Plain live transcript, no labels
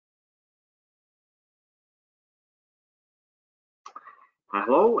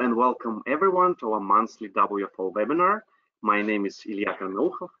Hello and welcome everyone to our monthly WFO webinar. My name is Ilya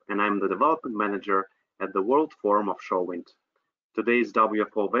Kamilkov and I'm the Development Manager at the World Forum Offshore Wind. Today's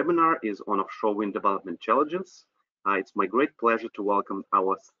WFO webinar is on Offshore Wind Development Challenges. It's my great pleasure to welcome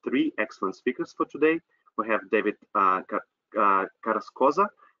our three excellent speakers for today. We have David Carrascosa,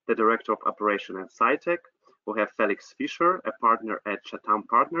 the Director of Operation at Saitec. We have Felix Fischer, a partner at Chatham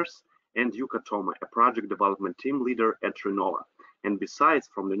Partners, and Yuka Toma, a project development team leader at Renova. And besides,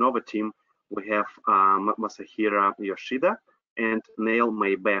 from the Renova team, we have Masahiro Yoshida and Neil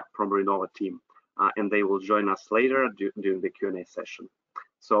Maybe from Renova team. And they will join us later during the Q&A session.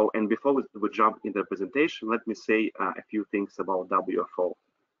 So, and before we jump into the presentation, let me say a few things about WFO.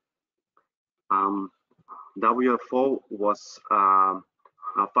 WFO was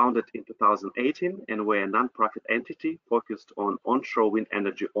founded in 2018, and we're a non-profit entity focused on onshore wind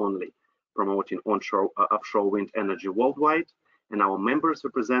energy only, promoting offshore wind energy worldwide, and our members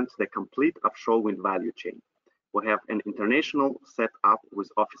represent the complete offshore wind value chain. We have an international setup with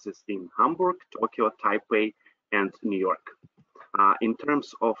offices in Hamburg, Tokyo, Taipei, and New York. In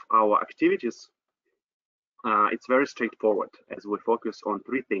terms of our activities, it's very straightforward as we focus on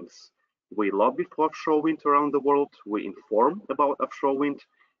three things. We lobby for offshore wind around the world, we inform about offshore wind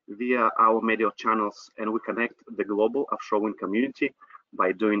via our media channels, and we connect the global offshore wind community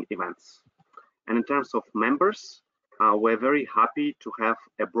by doing events. And in terms of members, we're very happy to have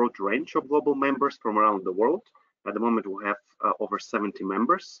a broad range of global members from around the world. At the moment, we have over 70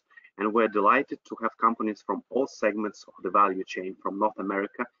 members, and we're delighted to have companies from all segments of the value chain, from North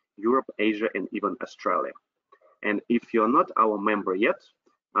America, Europe, Asia, and even Australia. And if you're not our member yet,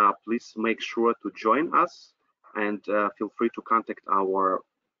 please make sure to join us, and feel free to contact our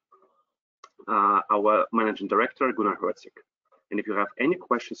Managing Director, Gunnar Herzig. And if you have any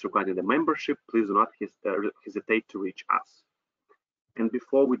questions regarding the membership, please do not hesitate to reach us. And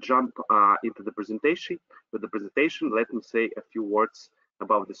before we jump into the presentation, let me say a few words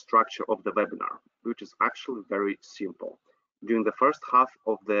about the structure of the webinar, which is actually very simple. During the first half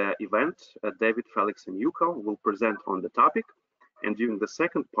of the event, David, Felix, and Yuka will present on the topic, and during the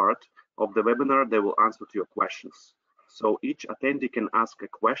second part of the webinar, they will answer to your questions. So each attendee can ask a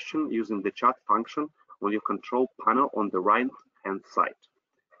question using the chat function on your control panel on the right-hand side.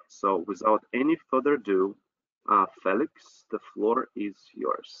 So without any further ado, Felix, the floor is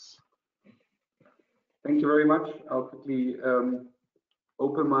yours. Thank you very much. I'll quickly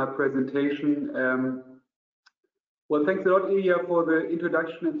open my presentation. Well, thanks a lot, Ilya, for the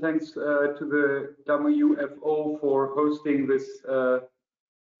introduction, and thanks to the WFO for hosting this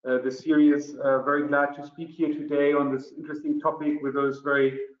series. Very glad to speak here today on this interesting topic with those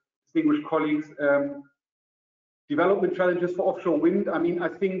very distinguished colleagues. Development challenges for offshore wind. I mean, I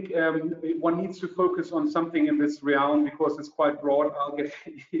think one needs to focus on something in this realm because it's quite broad. I'll get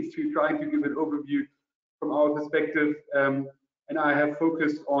to trying to give an overview from our perspective, and I have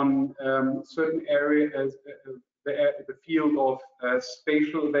focused on certain areas, the field of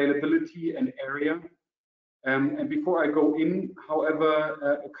spatial availability and area. And before I go in,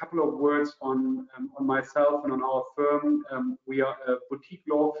 however, a couple of words on myself and on our firm. We are a boutique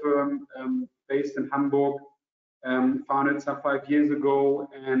law firm based in Hamburg, founded some 5 years ago,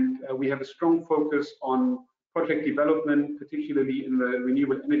 and we have a strong focus on project development, particularly in the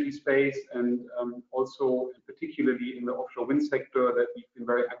renewable energy space, and also particularly in the offshore wind sector that we've been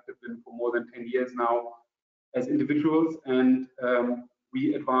very active in for more than 10 years now as individuals. And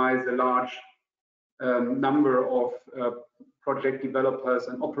we advise a large number of project developers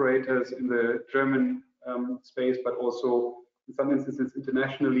and operators in the German space, but also in some instances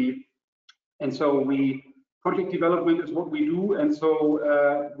internationally. And so project development is what we do, and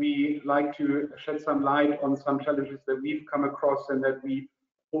so we like to shed some light on some challenges that we've come across and that we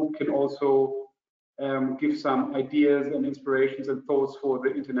hope can also give some ideas and inspirations and thoughts for the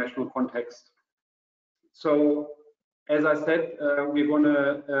international context. So, as I said, we're going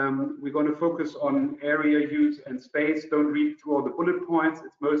to focus on area use and space. Don't read through all the bullet points.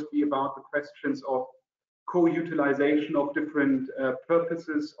 It's mostly about the questions of co-utilization of different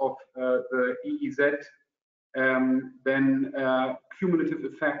purposes of the EEZ. Then cumulative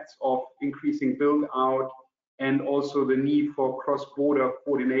effects of increasing build out, and also the need for cross-border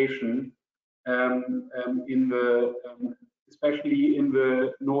coordination especially in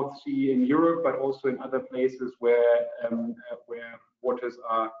the North Sea in Europe, but also in other places where waters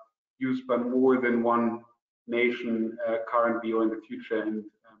are used by more than one nation currently or in the future, and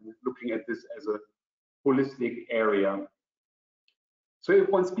looking at this as a holistic area. So if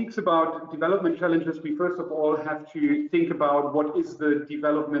one speaks about development challenges, we first of all have to think about what is the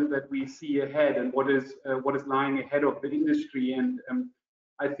development that we see ahead and what is lying ahead of the industry. And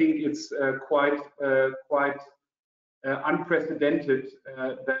I think it's quite unprecedented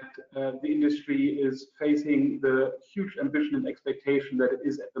that the industry is facing the huge ambition and expectation that it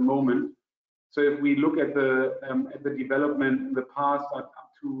is at the moment. So if we look at the development in the past up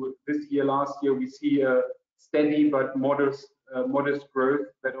to this year, last year, we see a steady but modest growth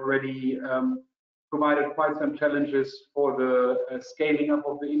that already provided quite some challenges for the scaling up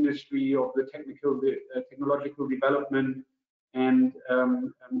of the industry, of the technological development, and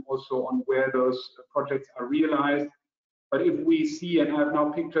also on where those projects are realized. But if we see, and I've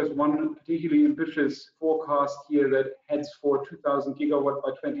now picked just one particularly ambitious forecast here that heads for 2,000 gigawatt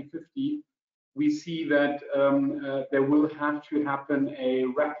by 2050, we see that there will have to happen a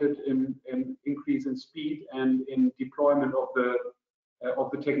rapid increase in speed and in deployment of the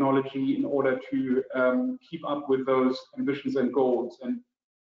technology in order to keep up with those ambitions and goals. And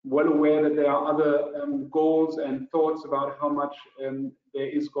well aware that there are other goals and thoughts about how much there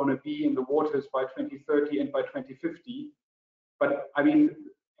is going to be in the waters by 2030 and by 2050. But I mean,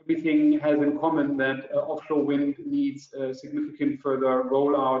 everything has in common that offshore wind needs a significant further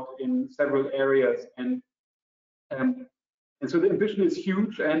rollout in several areas. And so the ambition is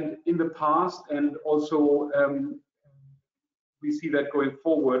huge, and in the past, and also we see that going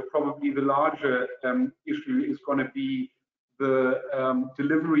forward, probably the larger issue is going to be the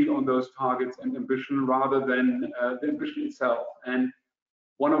delivery on those targets and ambition rather than the ambition itself. And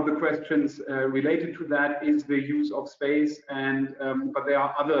one of the questions related to that is the use of space, and but there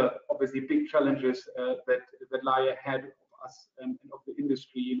are other obviously big challenges that lie ahead of us and of the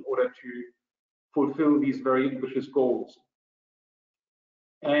industry in order to fulfill these very ambitious goals.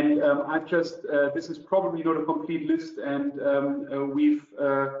 And I've just this is probably not a complete list, and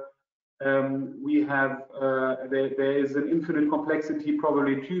there is an infinite complexity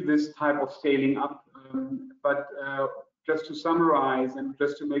probably to this type of scaling up, but just to summarize and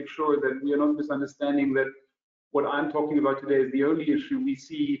just to make sure that we are not misunderstanding that what I'm talking about today is the only issue, we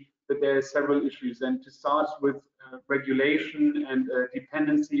see that there are several issues. And to start with regulation and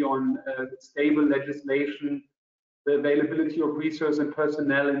dependency on stable legislation, the availability of resource and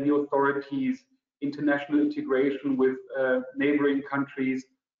personnel in the authorities, international integration with neighboring countries,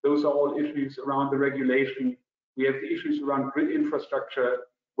 those are all issues around the regulation. We have the issues around grid infrastructure,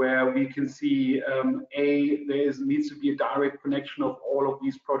 where we can see there needs to be a direct connection of all of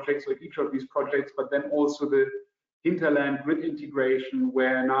these projects, or each of these projects, but then also the hinterland grid integration,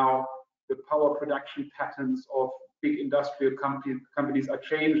 where now the power production patterns of big industrial companies are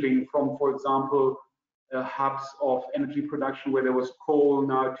changing from, for example, hubs of energy production where there was coal,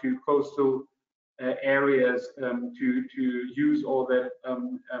 now to coastal areas to use all that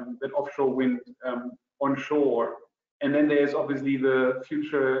offshore wind onshore. And then there's obviously the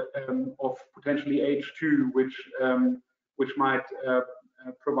future of potentially H2, which might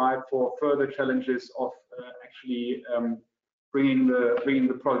provide for further challenges of actually bringing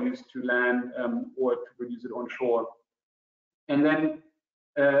the produce to land or to produce it onshore. And then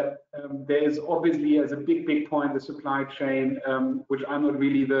there is obviously, as a big point, the supply chain, which I'm not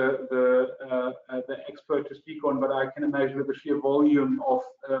really the expert to speak on, but I can imagine that the sheer volume of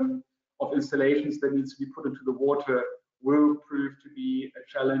installations that needs to be put into the water will prove to be a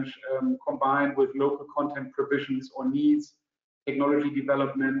challenge, combined with local content provisions or needs, technology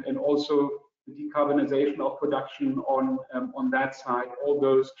development, and also the decarbonization of production on that side. All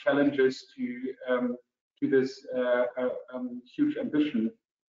those challenges to this huge ambition.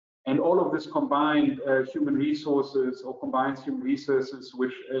 And all of this combined human resources, or combines human resources,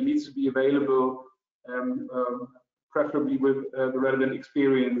 which needs to be available, preferably with the relevant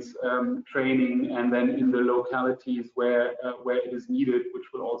experience, training, and then in the localities where it is needed,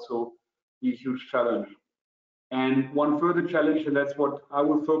 which will also be a huge challenge. And one further challenge, and that's what I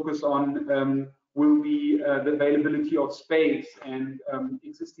will focus on, will be the availability of space and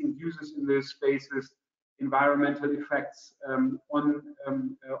existing users in those spaces, environmental effects on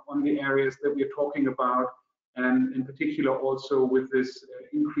the areas that we're talking about, and in particular also with this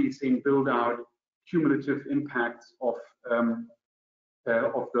increasing build-out, cumulative impacts of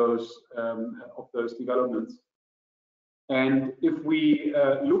those developments. And if we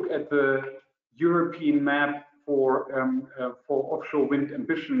look at the European map for offshore wind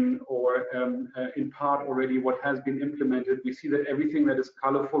ambition, or in part already what has been implemented, we see that everything that is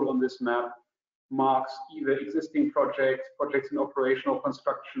colorful on this map marks either existing projects in operational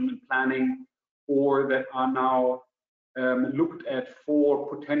construction and planning, or that are now looked at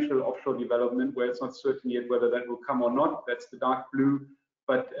for potential offshore development, where it's not certain yet whether that will come or not. That's the dark blue.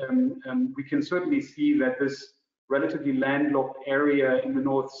 But we can certainly see that this relatively landlocked area in the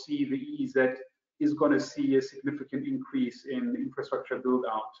North Sea, the EEZ, is going to see a significant increase in infrastructure build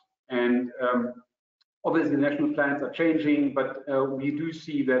out. And obviously, national plans are changing, but we do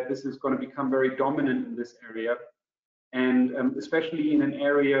see that this is going to become very dominant in this area, and especially in an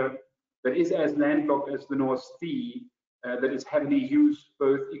area that is as landlocked as the North Sea, that is heavily used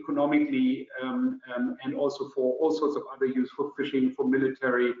both economically and also for all sorts of other use, for fishing, for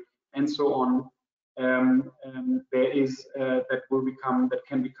military, and so on. There is that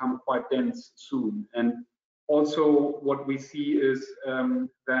can become quite dense soon. And also, what we see is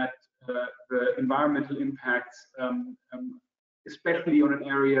that the environmental impacts, especially on an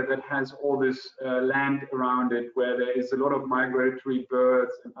area that has all this land around it, where there is a lot of migratory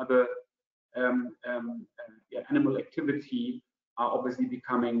birds and other animal activity, are obviously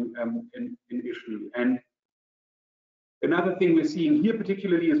becoming an issue. And another thing we're seeing here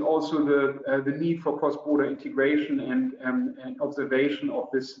particularly is also the need for cross-border integration and observation of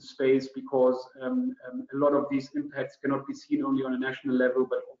this space, because a lot of these impacts cannot be seen only on a national level,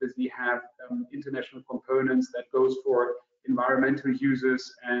 but obviously have international components that goes for environmental users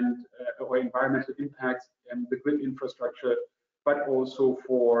and or environmental impacts and the grid infrastructure, but also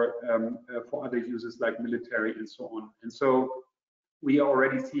for other users like military and so on. And so we are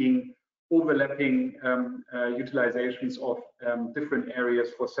already seeing overlapping utilizations of different areas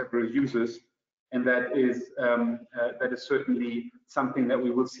for several users, and that is certainly something that we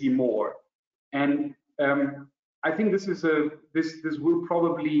will see more. And I think this will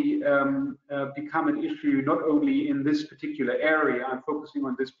probably become an issue not only in this particular area. I'm focusing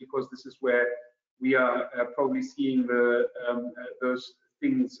on this because this is where we are probably seeing those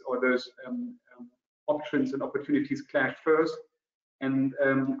things or those options and opportunities clash first. And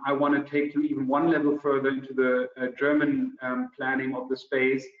I want to take you even one level further into the German planning of the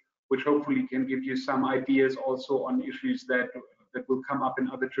space, which hopefully can give you some ideas also on issues that will come up in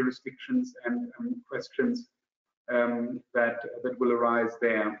other jurisdictions and questions that will arise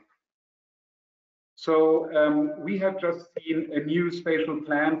there. So we have just seen a new spatial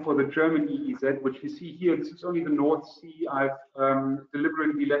plan for the German EEZ, which you see here. This is only the North Sea. I've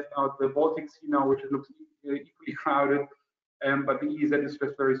deliberately left out the Baltic Sea now, which looks equally crowded, but the EEZ is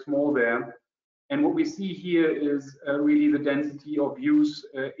just very small there. And what we see here is really the density of use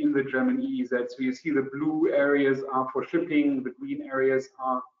in the German EEZ. So you see the blue areas are for shipping, the green areas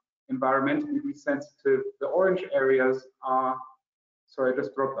are environmentally sensitive, the orange areas are, sorry, I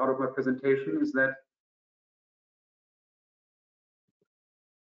just dropped out of my presentation, is that,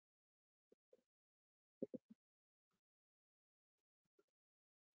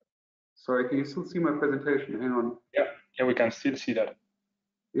 sorry, can you still see my presentation? Hang on. Yeah, we can still see that.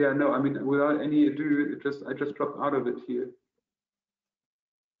 Yeah, no, I mean, without any ado, I just dropped out of it here.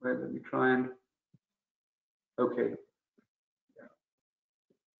 Right, let me try and, okay. Yeah.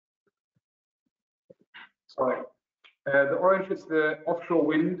 Sorry. The orange is the offshore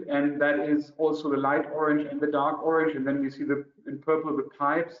wind, and that is also the light orange and the dark orange. And then we see in purple the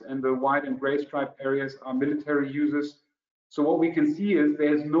pipes, and the white and gray striped areas are military users. So what we can see is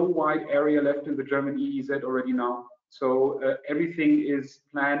there's no wide area left in the German EEZ already now. So everything is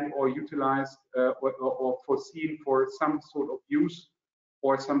planned or utilized or foreseen for some sort of use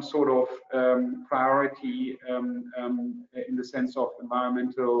or some sort of priority in the sense of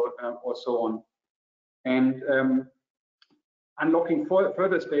environmental or so on. And unlocking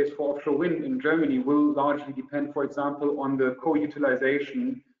further space for offshore wind in Germany will largely depend, for example, on the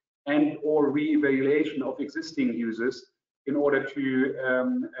co-utilization and or re-evaluation of existing users in order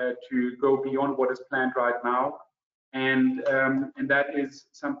to go beyond what is planned right now. And that is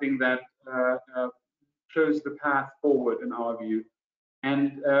something that shows the path forward in our view.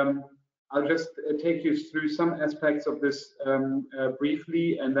 And I'll just take you through some aspects of this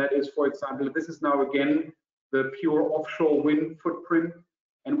briefly, and that is, for example, this is now again the pure offshore wind footprint,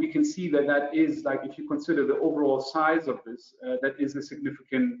 and we can see that that is, like, if you consider the overall size of this, that is a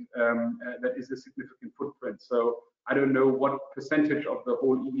significant footprint. So I don't know what percentage of the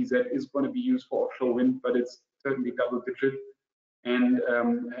whole EEZ is going to be used for offshore wind, but it's certainly double digit, and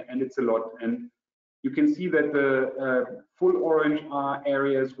it's a lot. And you can see that the full orange are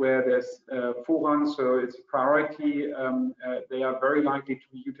areas where there's Vorrang, so it's a priority. They are very likely to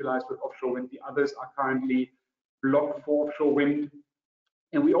be utilized with offshore wind. The others are currently blocked for offshore wind.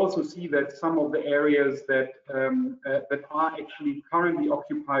 And we also see that some of the areas that are actually currently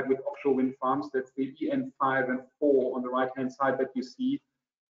occupied with offshore wind farms, that's the EN5 and 4 on the right-hand side that you see,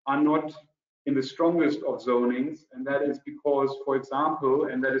 are not in the strongest of zonings. And that is because, for example,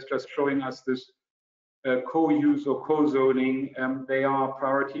 and that is just showing us this co-use or co-zoning, they are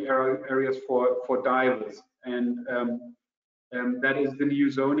priority areas for divers. And That is the new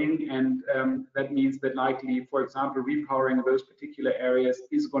zoning, and that means that likely, for example, repowering those particular areas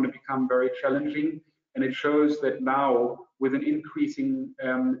is going to become very challenging. And it shows that now, with an increasing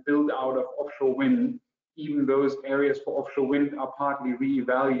build out of offshore wind, even those areas for offshore wind are partly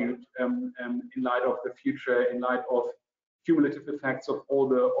reevaluated in light of the future, in light of cumulative effects of all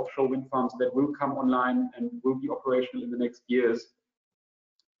the offshore wind farms that will come online and will be operational in the next years.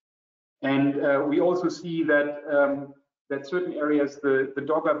 And we also see that that certain areas, the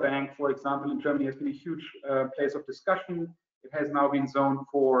Dogger Bank, for example, in Germany, has been a huge place of discussion. It has now been zoned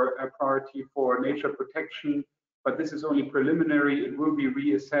for a priority for nature protection, but this is only preliminary. It will be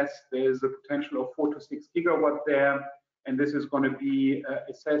reassessed. There is a potential of 4 to 6 gigawatt there, and this is going to be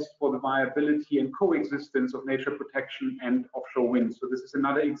assessed for the viability and coexistence of nature protection and offshore wind. So this is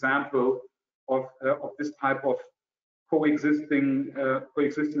another example of this type of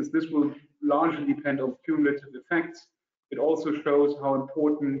coexistence. This will largely depend on cumulative effects. It also shows how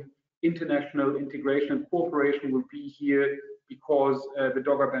important international integration and cooperation will be here, because the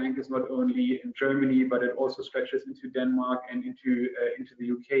Dogger Bank is not only in Germany, but it also stretches into Denmark and into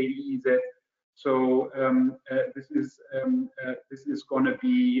the UK EEZ. So this is going to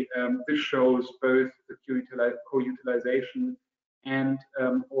be, this shows both the co-utilization and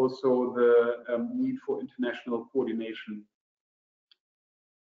also the need for international coordination.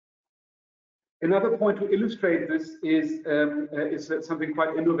 Another point to illustrate this is something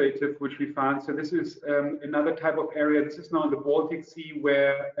quite innovative, which we found. So this is another type of area. This is now in the Baltic Sea,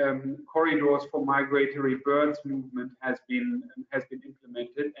 where corridors for migratory birds movement has been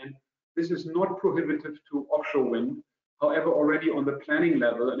implemented, and this is not prohibitive to offshore wind. However, already on the planning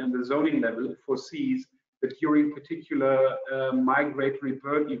level and on the zoning level, it foresees that during particular migratory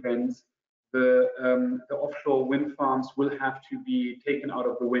bird events, the offshore wind farms will have to be taken out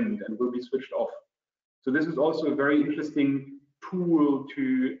of the wind and will be switched off. So this is also a very interesting tool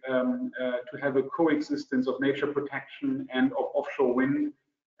to have a coexistence of nature protection and of offshore wind,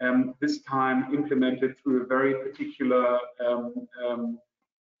 this time implemented through a very particular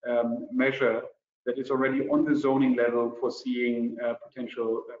measure that is already on the zoning level, foreseeing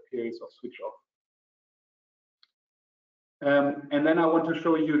potential periods of switch off. And then I want to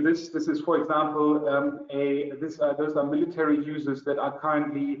show you this. This is, for example, those are military users that are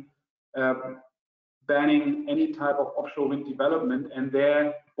currently banning any type of offshore wind development. And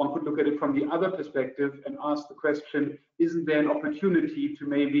there, one could look at it from the other perspective and ask the question: isn't there an opportunity to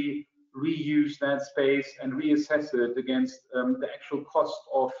maybe reuse that space and reassess it against the actual cost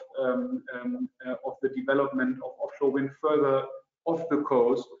of the development of offshore wind further off the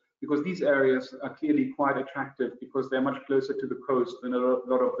coast? Because these areas are clearly quite attractive because they're much closer to the coast than a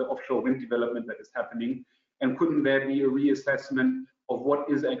lot of the offshore wind development that is happening. And couldn't there be a reassessment of what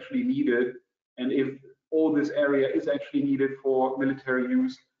is actually needed? And if all this area is actually needed for military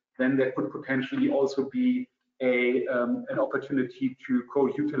use, then there could potentially also be an opportunity to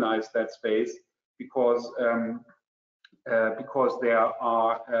co-utilize that space, because they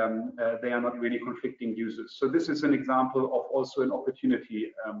are not really conflicting users. So this is an example of also an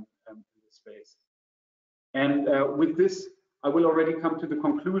opportunity in this space. And with this, I will already come to the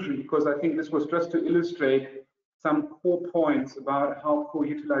conclusion, because I think this was just to illustrate some core points about how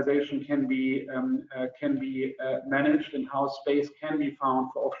co-utilization can be managed and how space can be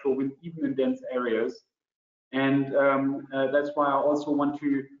found for offshore wind, even in dense areas. And that's why I also want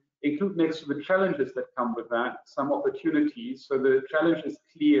to include, next to the challenges that come with that, some opportunities. So the challenge is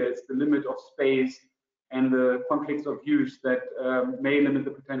clear: it's the limit of space and the conflicts of use that may limit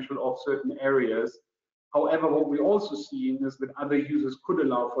the potential of certain areas. However, what we're also seeing is that other users could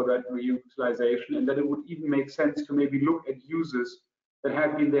allow for that reutilization, and that it would even make sense to maybe look at users that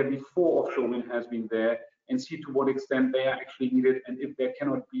have been there before offshore wind has been there, and see to what extent they are actually needed, and if there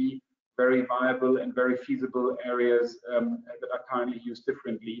cannot be very viable and very feasible areas that are currently used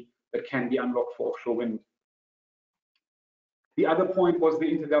differently that can be unlocked for offshore wind. The other point was the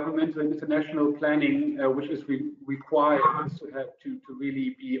intergovernmental and international planning, which is required to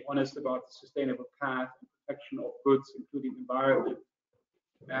really be honest about the sustainable path and protection of goods, including environment.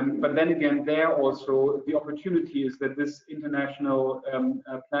 But then again, there also the opportunity is that this international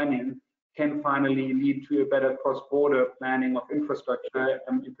planning can finally lead to a better cross-border planning of infrastructure,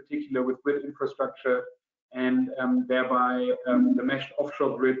 in particular with grid infrastructure, and thereby the meshed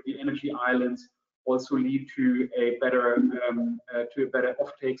offshore grid, the energy islands, also lead to a better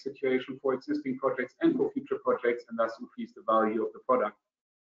offtake situation for existing projects and for future projects, and thus increase the value of the product.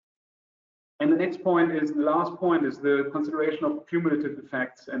 And the next point is, the last point is the consideration of cumulative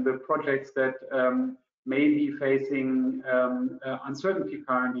effects and the projects that may be facing uncertainty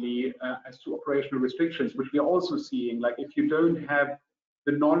currently as to operational restrictions, which we are also seeing. Like if you don't have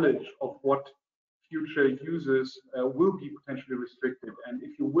the knowledge of what future users will be potentially restricted, and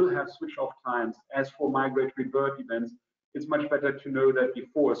if you will have switch off times as for migratory bird events, it's much better to know that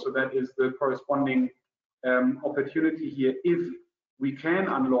before. So that is the corresponding opportunity here. If we can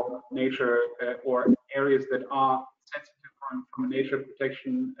unlock nature or areas that are sensitive from a nature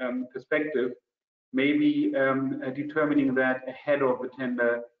protection perspective, maybe determining that ahead of the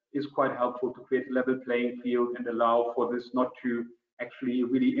tender is quite helpful to create a level playing field and allow for this not to actually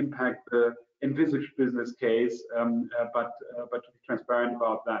really impact the envisaged business case, but to be transparent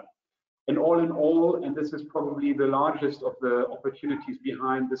about that. And all in all, and this is probably the largest of the opportunities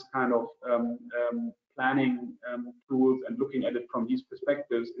behind this kind of planning tools and looking at it from these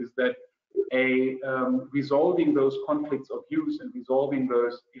perspectives, is that resolving those conflicts of use and resolving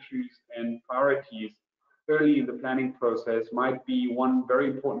those issues and priorities early in the planning process might be one very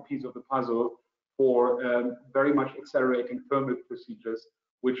important piece of the puzzle for very much accelerating permit procedures,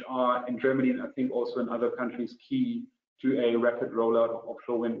 which are in Germany and I think also in other countries key to a rapid rollout of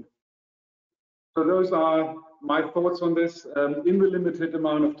offshore wind. So those are my thoughts on this. In the limited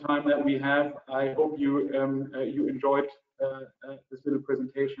amount of time that we have, I hope you you enjoyed this little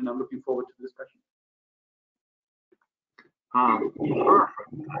presentation. I'm looking forward to the discussion. Perfect.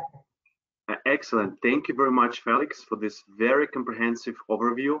 Excellent. Thank you very much, Felix, for this very comprehensive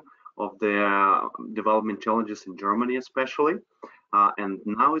overview of the development challenges in Germany, especially. And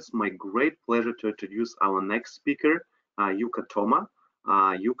now it's my great pleasure to introduce our next speaker, Yuka Toma.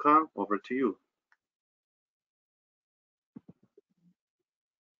 Yuka, over to you.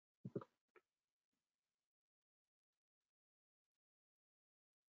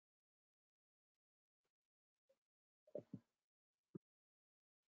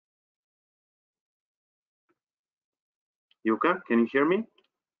 Yuka, can you hear me?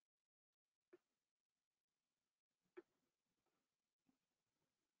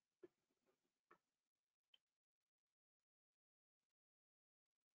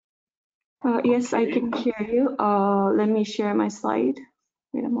 Yes, I can hear you. Let me share my slide.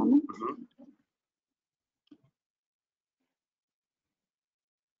 Wait a moment.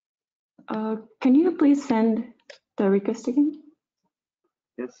 Can you please send the request again?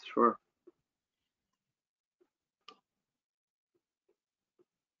 Yes, sure.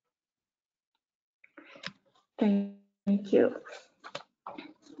 Thank you.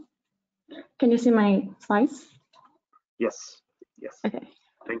 Can you see my slides? Yes. Yes. Okay.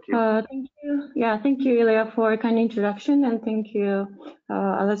 Thank you. Thank you. Yeah, thank you, Ilya, for a kind introduction, and thank you,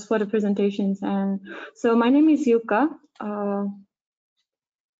 Alex, for the presentations. And so my name is Yuka.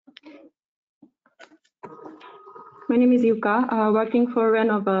 Working for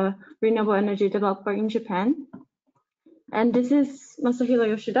Renova, renewable energy developer in Japan. And this is Masahiro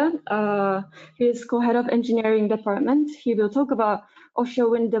Yoshida. He is co-head of engineering department. He will talk about offshore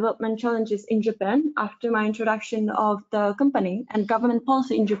wind development challenges in Japan after my introduction of the company and government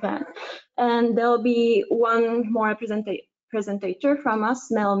policy in Japan. And there'll be one more presenter from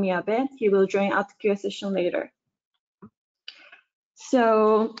us, Mel Miyabe. He will join at the Q&A session later.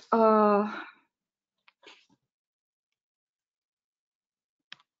 So,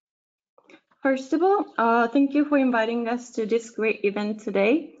 first of all, thank you for inviting us to this great event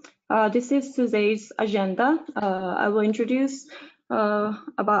today. This is today's agenda. I will introduce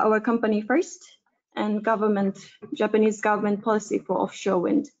about our company first and Japanese government policy for offshore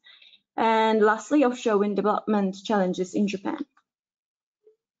wind. And lastly, offshore wind development challenges in Japan.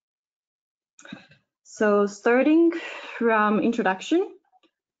 So starting from introduction,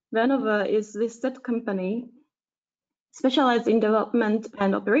 Renova is a listed company specialized in development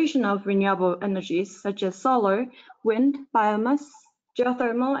and operation of renewable energies such as solar, wind, biomass,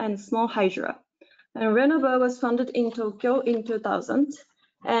 geothermal, and small hydro. And Renova was founded in Tokyo in 2000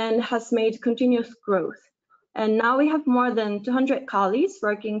 and has made continuous growth. And now we have more than 200 colleagues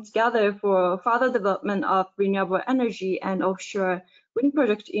working together for further development of renewable energy, and offshore wind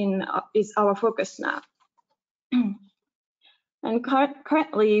project is our focus now. And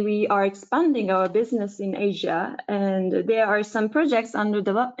currently, we are expanding our business in Asia, and there are some projects under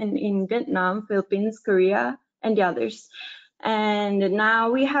development in Vietnam, Philippines, Korea, and the others. And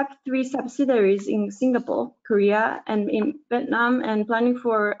now we have 3 subsidiaries in Singapore, Korea, and in Vietnam, and planning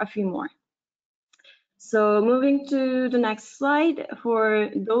for a few more. So moving to the next slide, for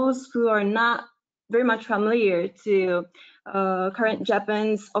those who are not very much familiar to current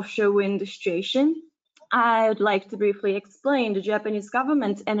Japan's offshore wind situation, I would like to briefly explain the Japanese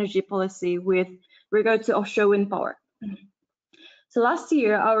government's energy policy with regard to offshore wind power. So last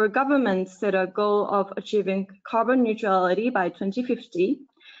year, our government set a goal of achieving carbon neutrality by 2050.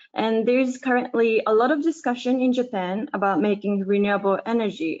 And there's currently a lot of discussion in Japan about making renewable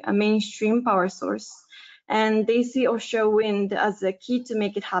energy a mainstream power source. And they see offshore wind as a key to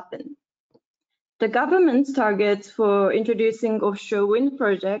make it happen. The government's targets for introducing offshore wind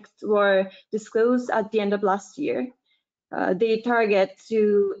projects were disclosed at the end of last year. They target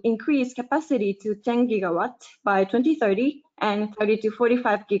to increase capacity to 10 gigawatts by 2030 and 30 to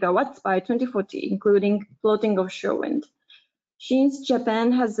 45 gigawatts by 2040, including floating offshore wind. Since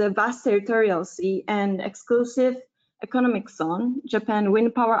Japan has a vast territorial sea and exclusive economic zone, Japan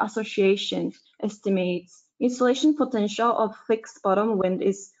Wind Power Association estimates installation potential of fixed bottom wind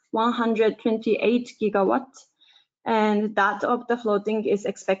is 128 gigawatts, and that of the floating is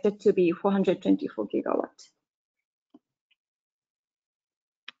expected to be 424 gigawatts.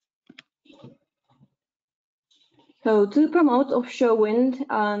 So to promote offshore wind,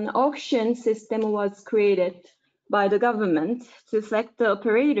 an auction system was created by the government to select the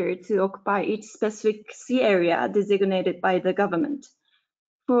operator to occupy each specific sea area designated by the government.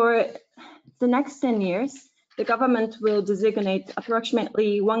 For the next 10 years, the government will designate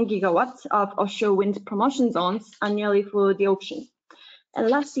approximately 1 gigawatt of offshore wind promotion zones annually for the auction.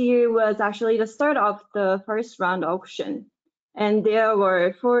 And last year was actually the start of the first round auction. And there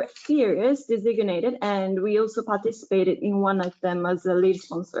were 4 series designated, and we also participated in one of them as a lead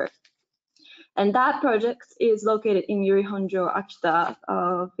sponsor. And that project is located in Yurihonjo,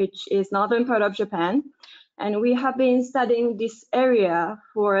 Akita, which is northern part of Japan. And we have been studying this area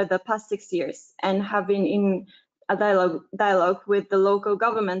for the past 6 years and have been in a dialogue with the local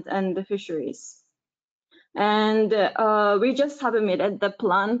government and the fisheries. And we just submitted the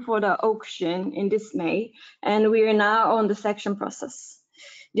plan for the auction in this May, and we are now on the selection process.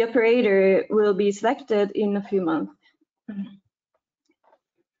 The operator will be selected in a few months.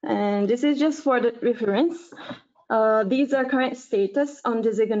 And this is just for the reference. These are current status on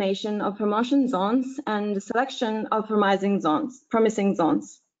designation of promotion zones and the selection of promising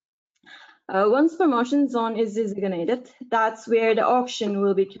zones. Once promotion zone is designated, that's where the auction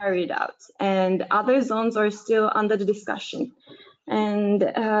will be carried out, and other zones are still under the discussion. And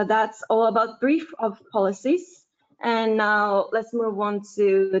that's all about brief of policies. And now let's move on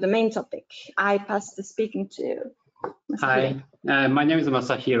to the main topic. I pass the speaking to Masahiro. Hi, my name is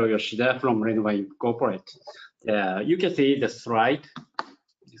Masahiro Yoshida from Renova Incorporate. You can see the slide.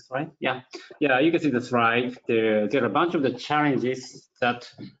 Yeah, you can see the slide. There are a bunch of the challenges that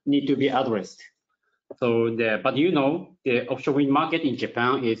need to be addressed. So, but you know, the offshore wind market in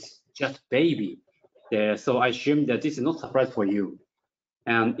Japan is just baby. So I assume that this is not a surprise for you.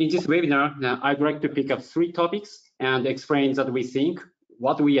 And in this webinar, I'd like to pick up 3 topics and explain that we think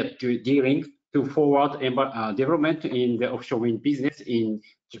what we are doing to forward development in the offshore wind business in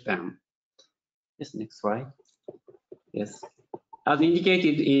Japan. Yes, next slide. Yes. As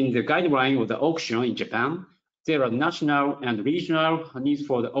indicated in the guideline of the auction in Japan, there are national and regional needs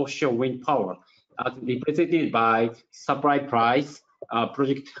for the offshore wind power, as represented by supply price,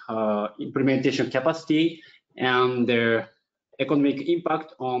 project implementation capacity, and the economic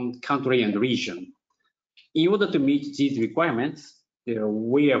impact on country and region. In order to meet these requirements,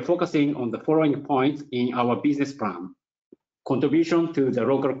 we are focusing on the following points in our business plan: contribution to the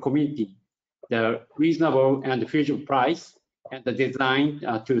local community, the reasonable and feasible price, and the design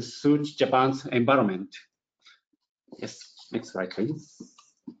to suit Japan's environment. Yes, next slide, please.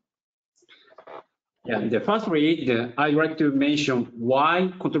 Yeah, firstly, I'd like to mention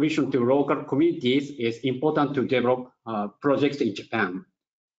why contribution to local communities is important to develop projects in Japan.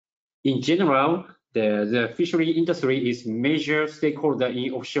 In general, the fishery industry is a major stakeholder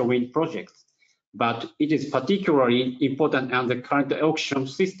in offshore wind projects, but it is particularly important in the current auction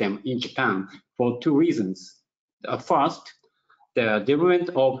system in Japan for 2 reasons. First, the development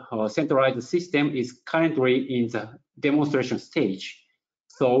of a centralized system is currently in the demonstration stage.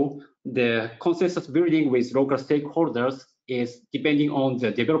 So the consensus building with local stakeholders is depending on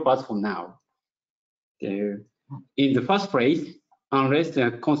the developers for now. In the first place, unless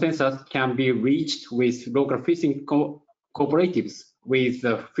the consensus can be reached with local fishing cooperatives with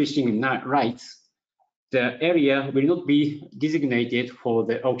fishing rights, the area will not be designated for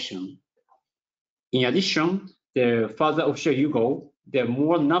the auction. In addition, the further offshore you go, the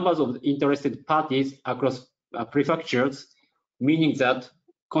more numbers of interested parties across prefectures, meaning that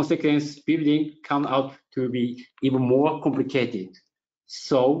consequence building comes out to be even more complicated.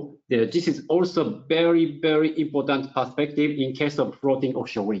 So this is also very, very important perspective in case of floating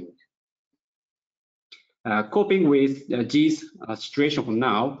offshore wind. Coping with this situation for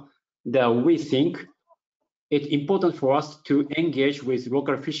now, we think it's important for us to engage with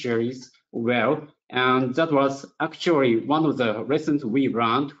local fisheries well, and that was actually one of the lessons we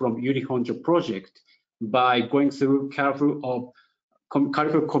learned from Yuri Honjo project by going through careful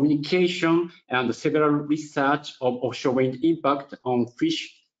communication and several research of offshore wind impact on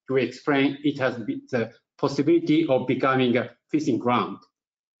fish to explain it has the possibility of becoming a fishing ground.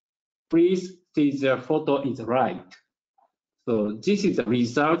 Please see the photo in the right. So this is the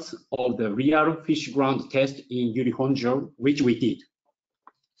results of the real fish ground test in Yuri Honjo, which we did.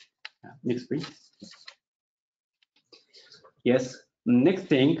 Next, please. Yes, next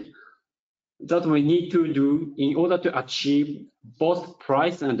thing that we need to do in order to achieve both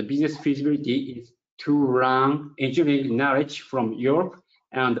price and business feasibility is to learn engineering knowledge from Europe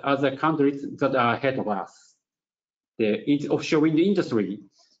and other countries that are ahead of us. The offshore wind industry,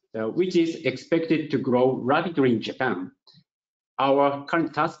 which is expected to grow rapidly in Japan. Our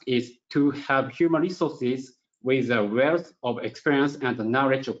current task is to have human resources with a wealth of experience and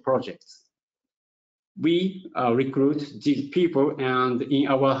knowledge of projects. We recruit these people, and in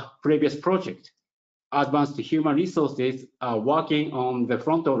our previous project, advanced human resources are working on the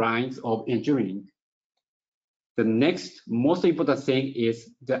front lines of engineering. The next most important thing is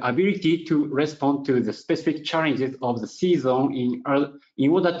the ability to respond to the specific challenges of the season in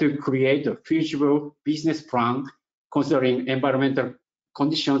order to create a feasible business plan considering environmental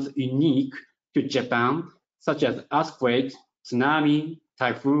conditions unique to Japan, such as earthquakes, tsunami,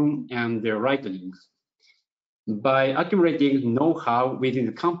 typhoon, and lightnings. By accumulating know-how within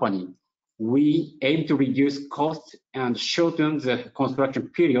the company, we aim to reduce costs and shorten the construction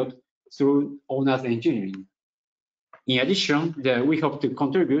period through owner's engineering. In addition, we hope to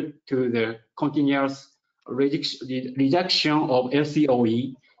contribute to the continuous reduction of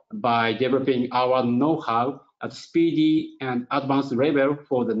LCOE by developing our know-how at speedy and advanced level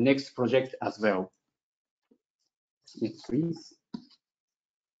for the next project as well. Next, please.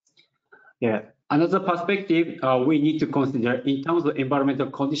 Yeah, another perspective we need to consider in terms of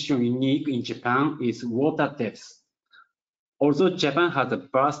environmental condition unique in Japan is water depth. Although Japan has a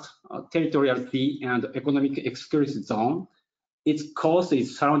vast territorial sea and economic exclusive zone, its coast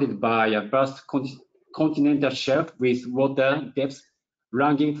is surrounded by a vast continental shelf with water depths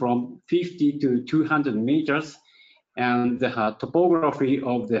ranging from 50 to 200 meters, and the topography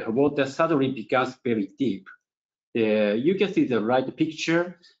of the water suddenly becomes very deep. You can see the right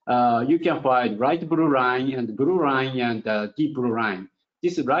picture. You can find light blue line and deep blue line.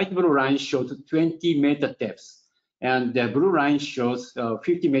 This light blue line shows 20-meter depth, and the blue line shows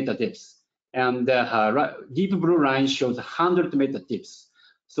 50-meter depth, and the deep blue line shows 100-meter depth.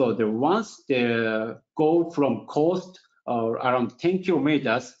 So the once they go from coast around 10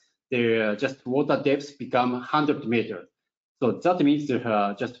 kilometers, the just water depth become 100 meters. So that means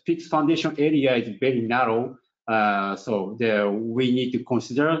the just fixed foundation area is very narrow. So we need to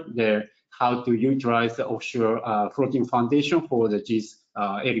consider how to utilize the offshore floating foundation for these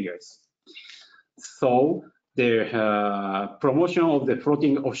areas. So the promotion of the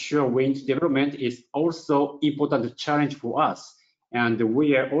floating offshore wind development is also important challenge for us. And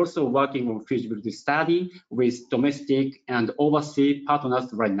we are also working on feasibility study with domestic and overseas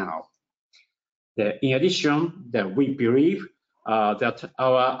partners right now. In addition, we believe that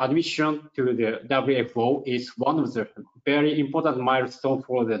our admission to the WFO is one of the very important milestones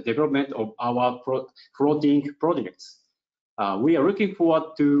for the development of our floating projects. We are looking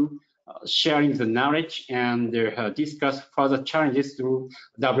forward to sharing the knowledge and discuss further challenges through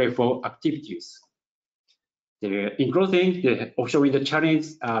WFO activities. In closing, the offshore wind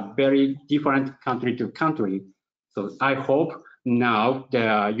challenges are very different country to country. So I hope now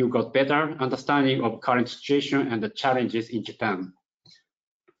that you got better understanding of current situation and the challenges in Japan.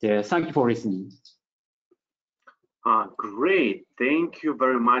 Thank you for listening. Great. Thank you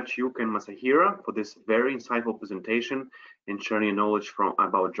very much, Yuka and Masahiro, for this very insightful presentation and sharing your knowledge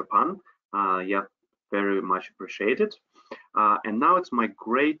about Japan. Yeah, very much appreciated. And now it's my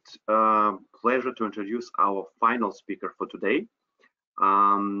great pleasure to introduce our final speaker for today,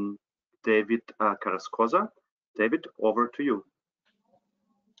 David Carrascosa. David, over to you.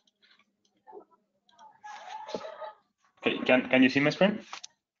 Okay, can you see my screen?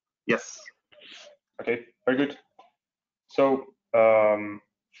 Yes. Okay, very good. So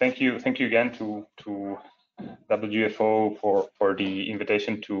thank you again to WFO for the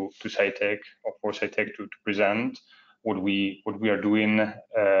invitation to Saitec, or for Saitec to present what we are doing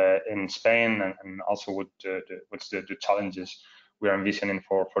in Spain, and also what's the challenges we are envisioning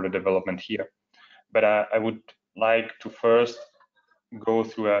for the development here. But I would like to first go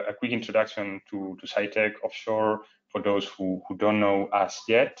through a quick introduction to Saitec Offshore for those who don't know us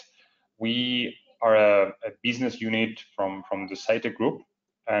yet. We are a business unit from the Saitec group,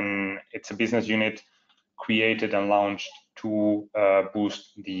 and it's a business unit created and launched to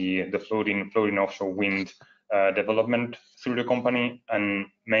boost the floating offshore wind development through the company, and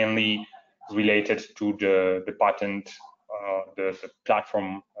mainly related to the patent, the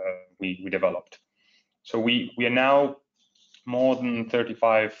platform we developed. So we are now more than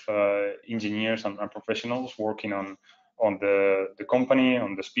 35 engineers and professionals working on the company,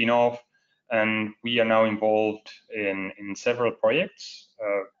 on the spin-off, and we are now involved in several projects,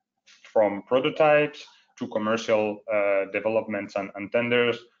 from prototypes to commercial developments and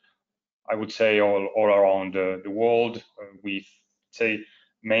tenders. I would say all around the world, with say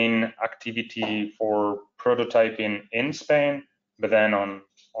main activity for prototyping in Spain, but then on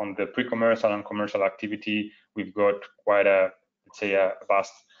the pre-commercial and commercial activity, we've got quite a, let's say, a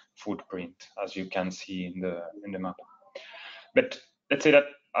vast footprint, as you can see in the map. But let's say that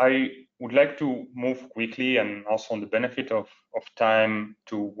I would like to move quickly, and also on the benefit of time,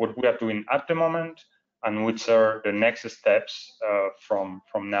 to what we are doing at the moment and which are the next steps from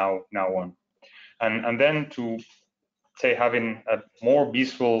now on, and then to say having a more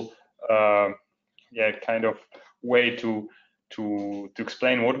visual kind of way to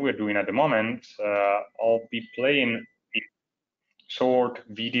explain what we're doing at the moment. I'll be playing a short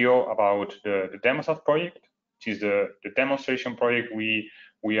video about the Demosat project, which is the demonstration project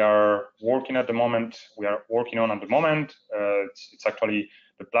we are working at the moment. We are working on at the moment. It's actually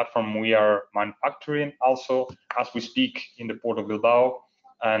the platform we are manufacturing also as we speak in the port of Bilbao,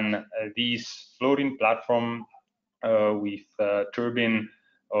 and this floating platform with a turbine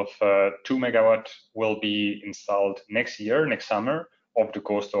of 2 MW will be installed next summer, off the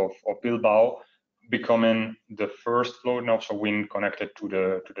coast of Bilbao, becoming the first floating offshore wind connected to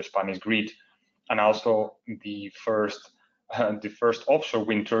the Spanish grid, and also the first offshore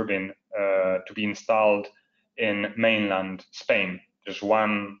wind turbine to be installed in mainland Spain. There's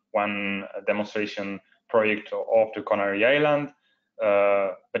one demonstration project of the Canary Island,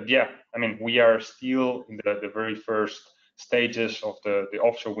 but yeah, I mean, we are still in the very first stages of the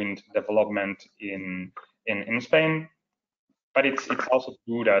offshore wind development in Spain. But it's also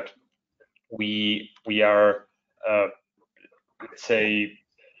true that we are let's say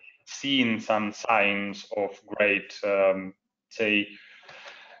seeing some signs of great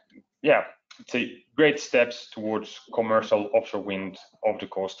great steps towards commercial offshore wind off the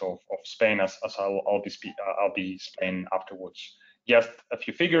coast of Spain, as I'll be explaining afterwards. Just a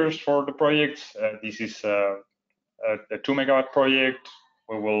few figures for the project. This is a 2 MW project.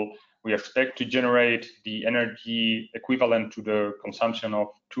 We expect to generate the energy equivalent to the consumption of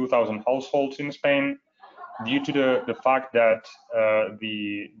 2,000 households in Spain. Due to the fact that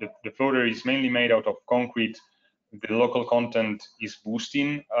the floater is mainly made out of concrete, the local content is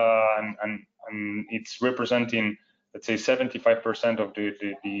boosting, and it's representing, let's say, 75% of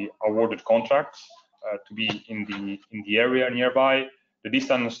the awarded contracts to be in the area nearby. The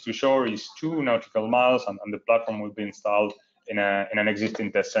distance to shore is 2 nautical miles, and the platform will be installed in an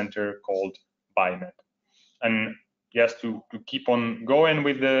existing test center called BIMED. And just to keep on going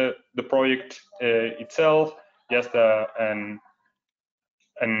with the project itself, just an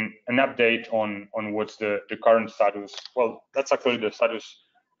update on what's the current status. Well, that's actually the status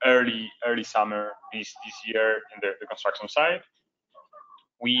early summer this year in the construction site.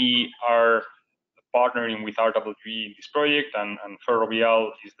 We are partnering with RWE in this project, and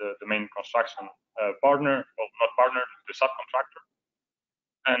Ferrovial is the main construction partner, well, not partner, the subcontractor.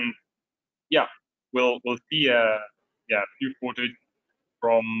 And yeah, we'll see a few footage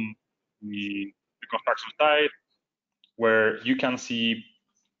from the construction site, where you can see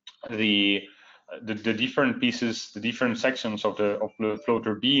the different pieces, the different sections of the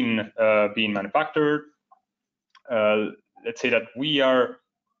floater being manufactured. Let's say that we've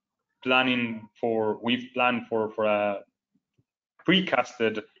planned for a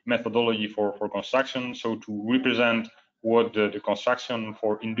precasted methodology for construction, so to represent what the construction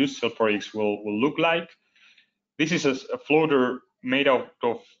for industrial projects will look like. This is a floater made out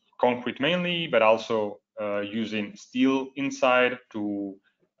of concrete mainly, but also using steel inside to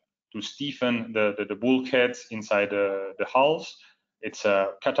stiffen the bulkheads inside the hulls. It's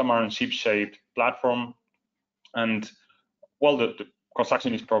a catamaran ship-shaped platform, and well, the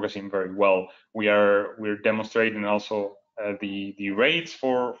construction is progressing very well. We're demonstrating also the rates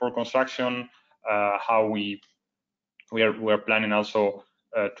for construction, how we are planning also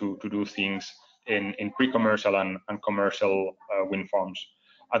to do things in pre-commercial and commercial wind farms.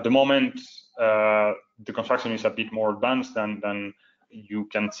 At the moment, the construction is a bit more advanced than you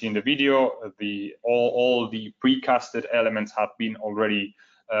can see in the video. All the precasted elements have been already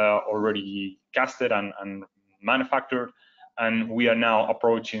already casted and manufactured, and we are now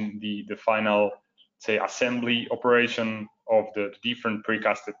approaching the final, say, assembly operation of the different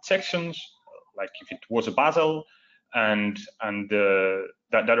precasted sections, like if it was a vessel, and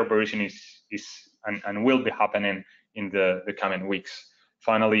that operation is and will be happening in the coming weeks.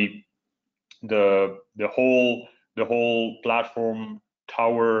 Finally, the whole platform,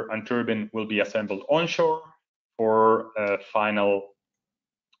 tower, and turbine will be assembled onshore for final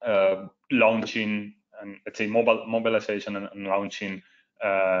launching and, let's say, mobilization and launching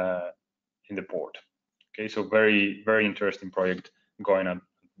in the port. Okay, so very interesting project going on at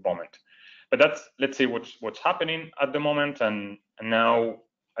the moment. But that's, let's say, what's happening at the moment, and now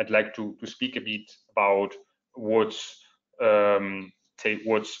I'd like to speak a bit about what's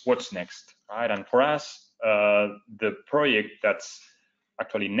next, right? And for us, the project that's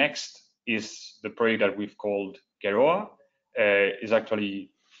actually next is the project that we've called GEROA. Is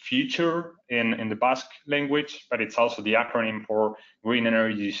actually future in the Basque language, but it's also the acronym for Green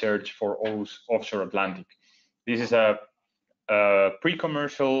Energy Research for Offshore Atlantic. This is a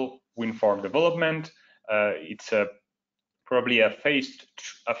pre-commercial wind farm development. It's probably a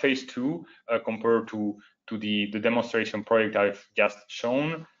phase two compared to the demonstration project I've just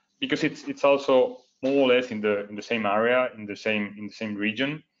shown, because it's also more or less in the same area, in the same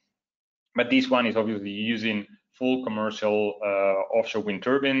region. But this one is obviously using full commercial offshore wind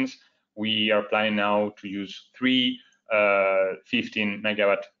turbines. We are planning now to use 3 15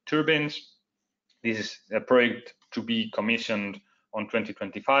 megawatt turbines. This is a project to be commissioned on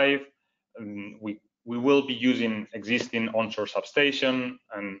 2025. We will be using existing onshore substation,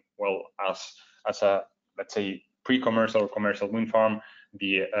 and well, as a, let's say, pre-commercial or commercial wind farm,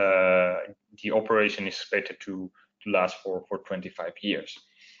 the operation is expected to last for 25 years.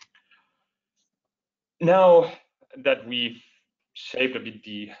 Now that we've shaped a bit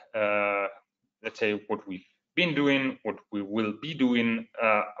the, let's say, what we've been doing, what we will be doing,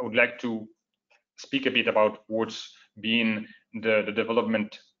 I would like to speak a bit about what's been the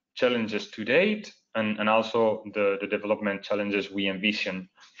development challenges to date, and also the development challenges we envision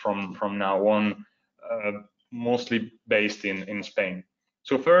from now on, mostly based in Spain.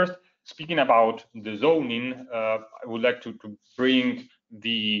 So first, speaking about the zoning, I would like to bring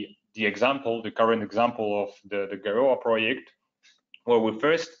the example, the current example of the GEROA project, where we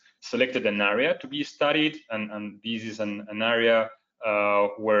first selected an area to be studied, and this is an area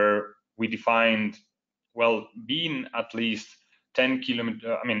where we defined, well, being at least 10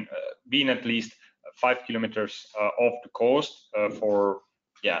 kilometers, being at least 5 kilometers off the coast for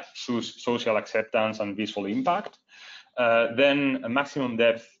social acceptance and visual impact. Then a maximum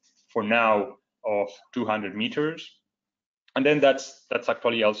depth for now of 200 meters. And then that's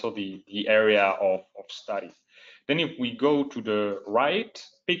actually also the area of study. Then if we go to the right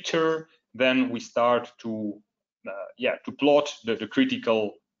picture, then we start to plot the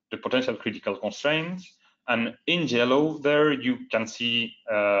potential critical constraints. And in yellow there you can see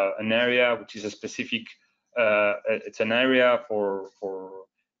an area which is a specific, it's an area for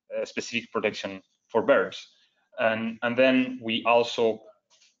specific protection for birds. And then we also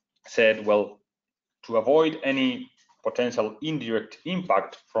said, well, to avoid any potential indirect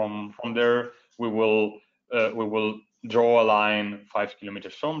impact from there, we will draw a line 5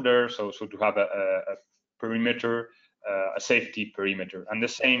 kilometers from there, so to have a perimeter, a safety perimeter, and the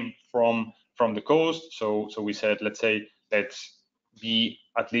same from the coast. So we said, let's be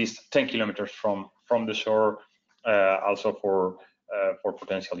at least 10 kilometers from the shore, also for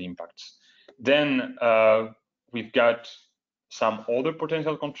potential impacts. Then we've got some other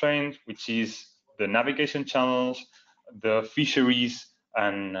potential constraints, which is the navigation channels, the fisheries,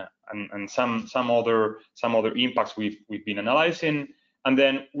 and some other impacts we've been analyzing. And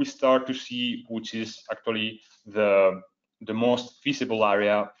then we start to see which is actually the most feasible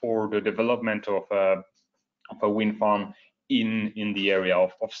area for the development of a wind farm in the area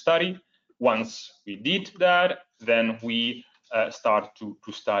of study. Once we did that, then we start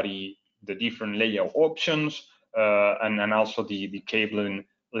to study the different layout options, and also the cabling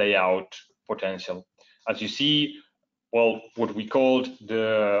layout potential. As you see, well, what we called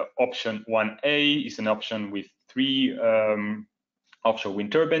the option 1A is an option with 3 offshore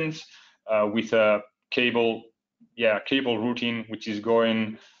wind turbines, with a cable routing which is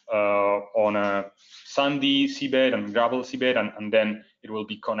going on a sandy seabed and gravel seabed, and then it will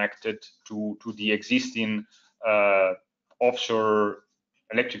be connected to the existing offshore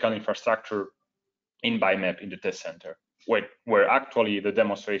electrical infrastructure in BIMEP in the test center, where actually the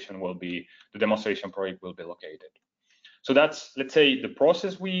demonstration project will be located. So that's, let's say, the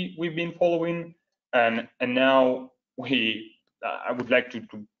process we've been following, and now we I would like to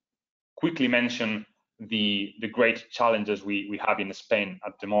quickly mention the great challenges we have in Spain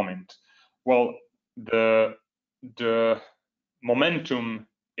at the moment. Well, the momentum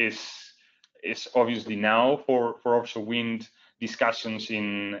is obviously now for offshore wind discussions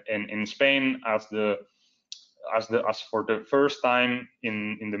in Spain, as for the first time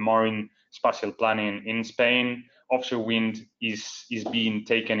in the marine spatial planning in Spain, offshore wind is being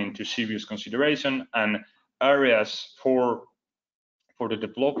taken into serious consideration, and areas for the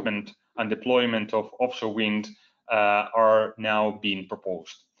development and deployment of offshore wind are now being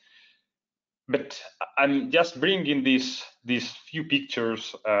proposed. But I'm just bringing these few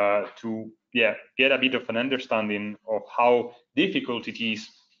pictures to get a bit of an understanding of how difficult it is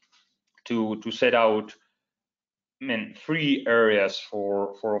to set out free areas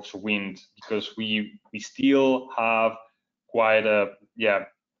for offshore wind, because we still have quite a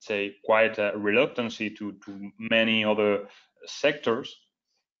quite a reluctancy to many other sectors,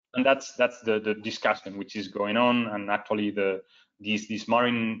 and that's the discussion which is going on. And actually this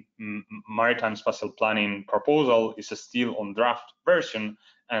maritime spatial planning proposal is still on draft version,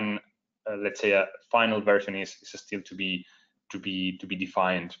 and let's say a final version is still to be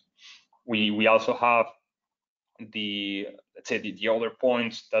defined. We also have the other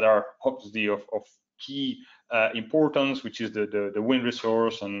points that are obviously of key importance, which is the wind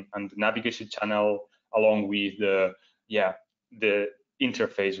resource and the navigation channel, along with the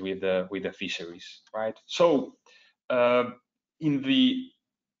interface with the fisheries, right? So in the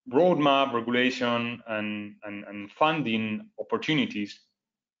roadmap, regulation, and funding opportunities,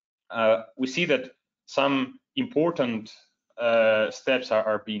 we see that some important steps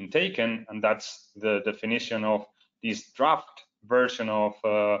are being taken, and that's the definition of this draft version of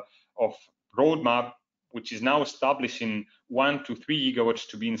roadmap, which is now establishing 1 to 3 gigawatts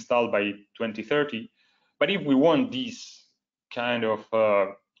to be installed by 2030. But if we want this kind of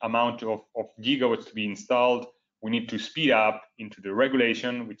amount of gigawatts to be installed, we need to speed up into the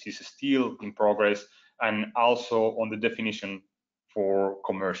regulation, which is still in progress, and also on the definition for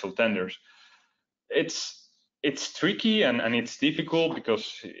commercial tenders. It's tricky and it's difficult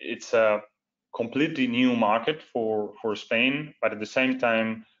because it's a completely new market for Spain, but at the same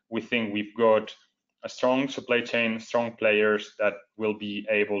time, we think we've got a strong supply chain, strong players that will be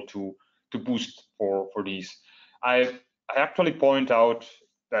able to boost for these. I actually point out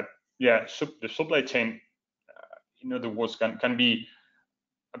that the supply chain, in other words, can be,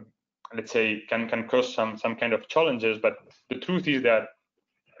 let's say, can cause some kind of challenges, but the truth is that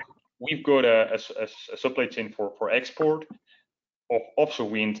we've got a supply chain for export of offshore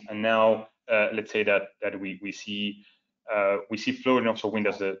wind, and now let's say that we see floating offshore wind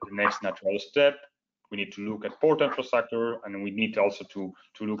as the next natural step. We need to look at port infrastructure, and we need also to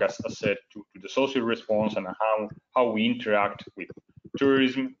look, as I said, to the social response and how we interact with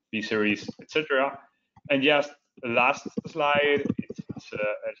tourism, fisheries, etc. And just last slide, it's a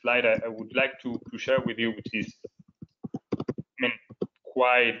slide I would like to share with you, which is,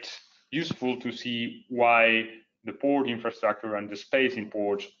 quite useful to see why the port infrastructure and the space in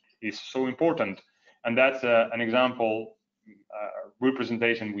ports is so important. And that's an example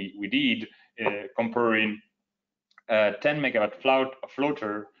representation we did comparing a 10 megawatt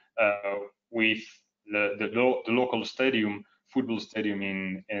floater with the local stadium, football stadium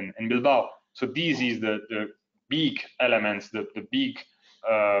in Bilbao. So this is the big elements, the big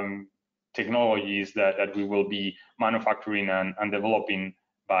technologies that we will be manufacturing and developing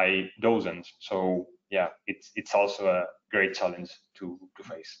by dozens. So yeah, it's also a great challenge to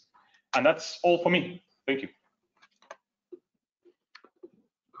face. And that's all for me. Thank you.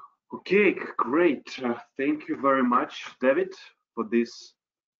 Okay, great. Thank you very much, David, for this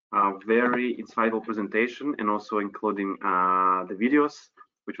very insightful presentation, and also including the videos,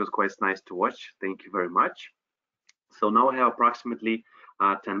 which was quite nice to watch. Thank you very much. So now I have approximately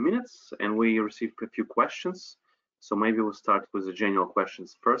 10 minutes, and we received a few questions. So maybe we'll start with the general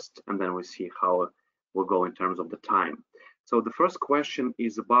questions first, and then we see how we'll go in terms of the time. So the first question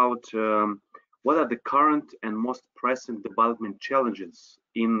is about what are the current and most pressing development challenges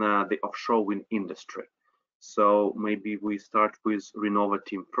in the offshore wind industry? So maybe we start with Renova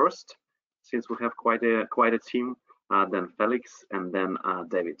team first, since we have quite a team, then Felix, and then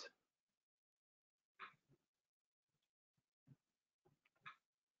David.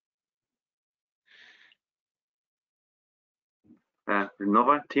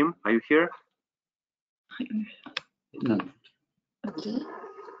 Renova team, are you here? No. Okay.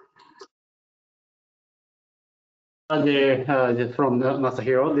 From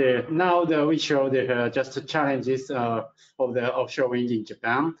Masahiro, now we show just the challenges of the offshore wind in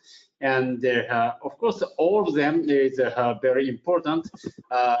Japan. and of course all of them is very important.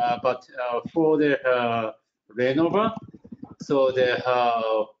 But for the Renova, so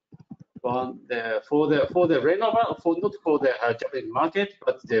for the Renova, not for the Japanese market,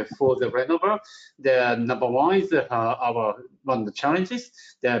 but for the Renova, the number one is one of the challenges,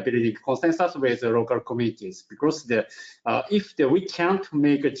 the building consensus with the local communities, because if we can't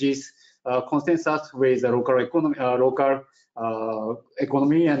make this consensus with the local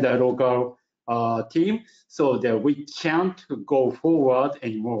economy and the local team, so that we can't go forward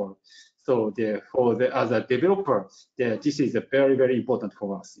anymore. So as a developer, this is very, very important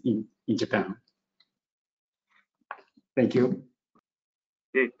for us in Japan. Thank you.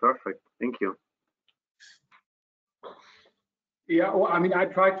 Okay, perfect. Thank you. Yeah, well, I mean, I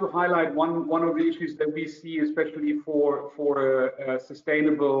tried to highlight one of the issues that we see, especially for a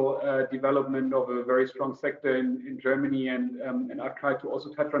sustainable development of a very strong sector in Germany, and I've tried to also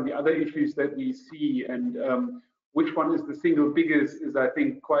touch on the other issues that we see, and which one is the single biggest is, I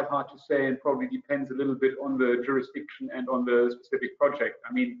think, quite hard to say, and probably depends a little bit on the jurisdiction and on the specific project.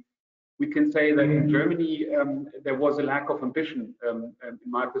 I mean, we can say that in Germany there was a lack of ambition, in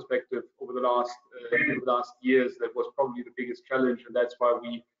my perspective, over the last years. That was probably the biggest challenge, and that's why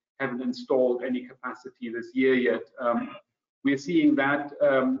we haven't installed any capacity this year yet. We're seeing that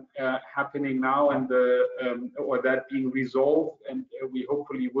happening now, and or that being resolved, and we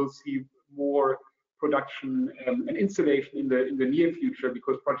hopefully will see more production and installation in the near future,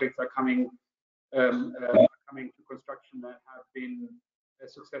 because projects are coming to construction that have been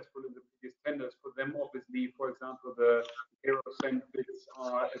successful in the previous tenders. For them, obviously, for example, the 0% bids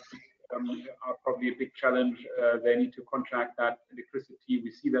are probably a big challenge. They need to contract that electricity. We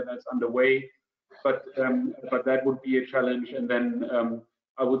see that that's underway, but that would be a challenge. And then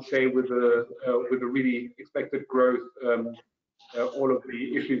I would say with a really expected growth, all of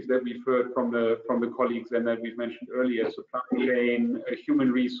the issues that we've heard from the colleagues and that we've mentioned earlier, supply chain,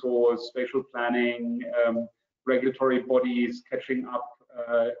 human resource, spatial planning, regulatory bodies catching up,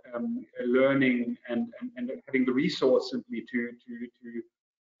 learning, and having the resource simply to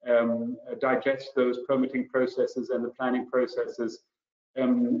digest those permitting processes and the planning processes,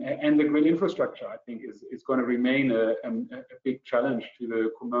 and the grid infrastructure, I think, is going to remain a big challenge to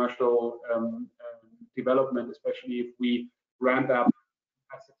the commercial development, especially if we ramp up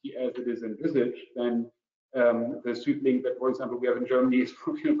capacity as it is envisaged. Then the SuedLink that, for example, we have in Germany is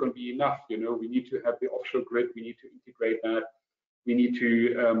probably not going to be enough. You know, we need to have the offshore grid. We need to integrate that. We need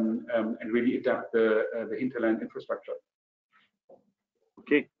to and really adapt the hinterland infrastructure.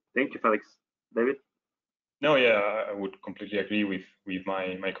 Okay, thank you, Felix. David? No, yeah, I would completely agree with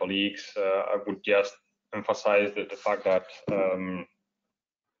my colleagues. I would just emphasize the fact that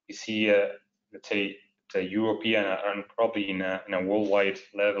we see, let's say, the European and probably in a worldwide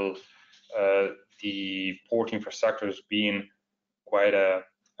level, the port infrastructure has been quite a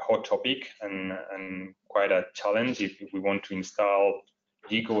hot topic and quite a challenge if we want to install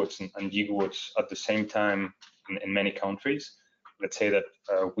gigawatts and gigawatts at the same time in many countries. Let's say that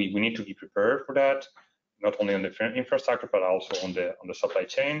we need to be prepared for that, not only on the infrastructure but also on the supply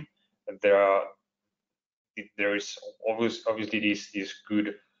chain. There is obviously this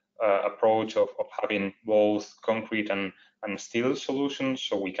good approach of having both concrete and steel solutions,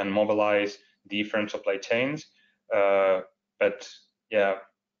 so we can mobilize different supply chains. But yeah,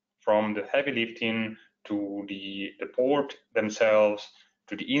 from the heavy lifting to the port themselves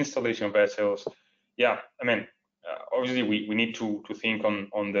to the installation of vessels, yeah, I mean, obviously we need to think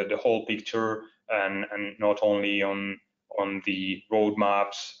on the whole picture and not only on the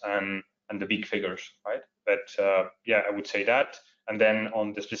roadmaps and the big figures, right? But yeah, I would say that. And then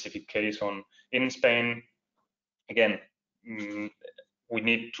on the specific case in Spain, again, we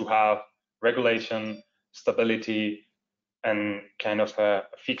need to have regulation, stability, and kind of a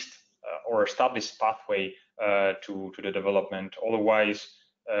fixed or established pathway to the development. Otherwise,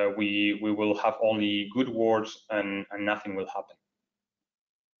 we will have only good words and nothing will happen.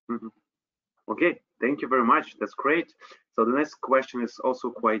 Mm-hmm. Okay, thank you very much. That's great. So the next question is also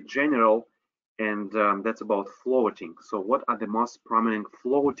quite general, and that's about floating. So what are the most prominent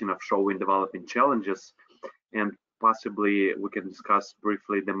floating offshore wind development challenges? And possibly we can discuss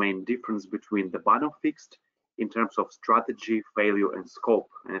briefly the main difference between the bottom fixed in terms of strategy, failure, and scope.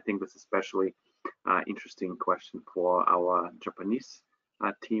 And I think that's especially interesting question for our Japanese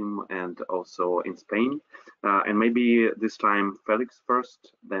team and also in Spain. And maybe this time Felix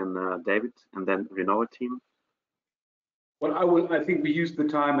first, then David, and then Renova team. Well, I think we use the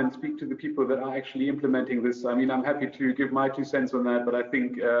time and speak to the people that are actually implementing this. I mean, I'm happy to give my 2 cents on that, but I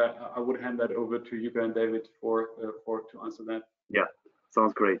think I would hand that over to Yuka and David to answer that. Yeah,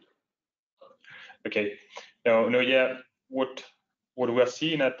 sounds great. Okay. No, yeah. What we are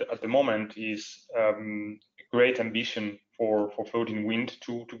seeing at the moment is great ambition for floating wind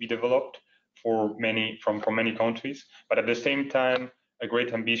to be developed from many countries, but at the same time a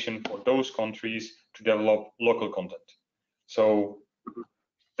great ambition for those countries to develop local content. So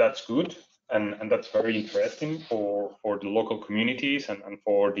that's good, and that's very interesting for the local communities and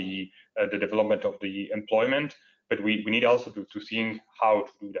for the development of the employment. But we need also to think how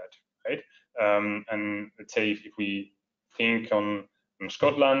to do that, right? And let's say if we think on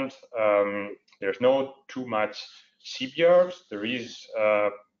Scotland, there's no too much shipyards. There is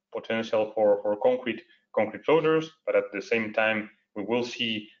potential for concrete floaters, but at the same time we will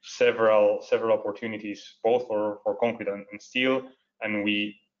see several opportunities both for concrete and steel. And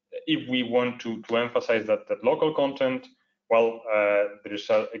if we want to emphasize that local content, well, there is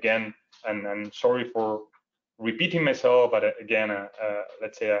again, and sorry for repeating myself, but again,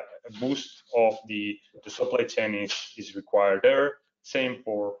 let's say a boost of the supply chain is required there. Same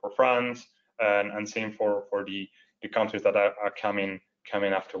for France, and same for the countries that are coming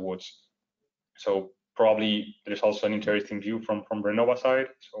afterwards. So probably there's also an interesting view from Renova side.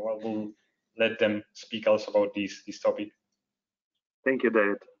 So I will let them speak also about this topic. Thank you,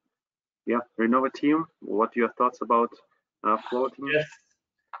 David. Yeah, Renova team, what are your thoughts about floating? Yes.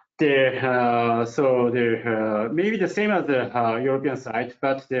 Maybe the same as the European side,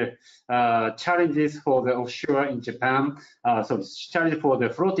 but the challenges for the offshore in Japan. So the challenge for the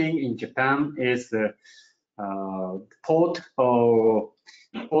floating in Japan is the port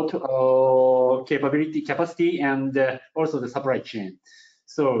capacity and also the supply chain.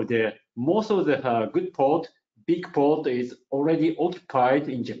 So most of the big port is already occupied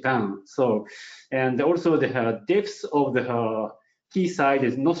in Japan. So, and also the depth of the quayside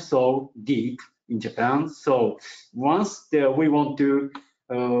is not so deep in Japan. So once we want to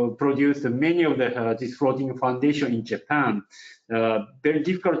produce many of this floating foundation in Japan, very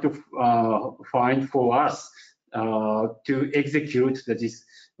difficult to find for us to execute this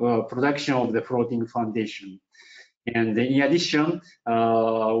production of the floating foundation. And in addition,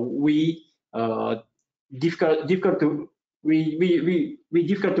 we difficult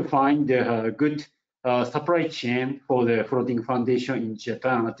to find the good supply chain for the floating foundation in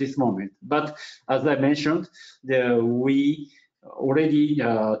Japan at this moment. But as I mentioned, we already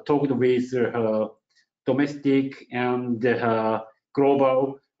talked with domestic and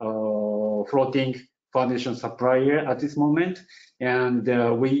global floating foundation supplier at this moment, and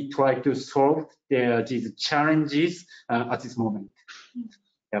we try to solve these challenges at this moment.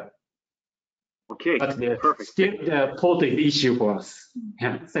 Yep. Okay, but perfect. Still the port is issue for us.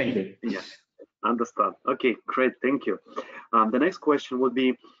 Yeah, thank you. Yeah, understand. Okay, great, thank you. The next question would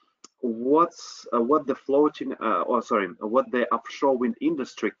be, what the offshore wind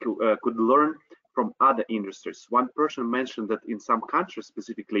industry could learn from other industries. One person mentioned that in some countries,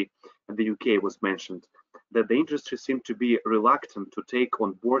 specifically the UK was mentioned, that the industry seemed to be reluctant to take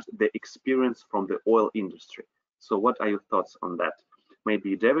on board the experience from the oil industry. So what are your thoughts on that?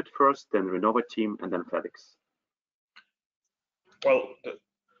 Maybe David first, then Renova team, and then Felix. Well,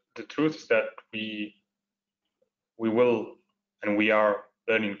 the truth is that we will, and we are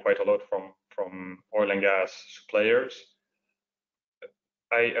learning quite a lot from oil and gas suppliers.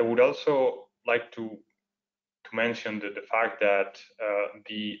 I would also like to mention the fact that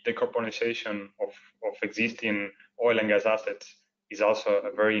the decarbonization of existing oil and gas assets is also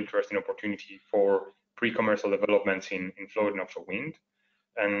a very interesting opportunity for pre-commercial developments in floating offshore wind,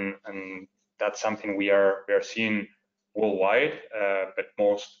 and that's something we are seeing worldwide, but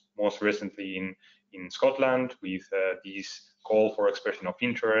most recently in Scotland with this call for expression of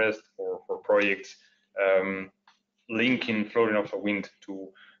interest for projects linking floating offshore wind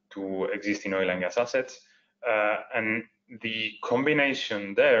to existing oil and gas assets, and the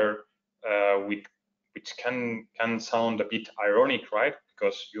combination there, which can sound a bit ironic, right?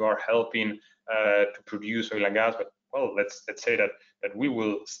 Because you are helping to produce oil and gas, but well, let's say that we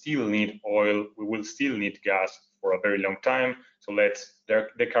will still need oil, we will still need gas for a very long time. So let's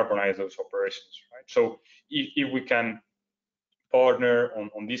decarbonize those operations, right? So if we can partner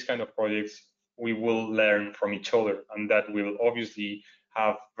on these kind of projects, we will learn from each other, and that will obviously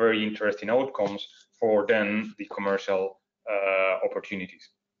have very interesting outcomes for then the commercial opportunities.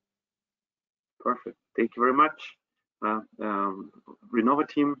 Perfect. Thank you very much. Renova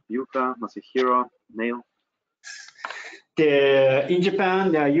team, Yuka, Masahiro, Neil. In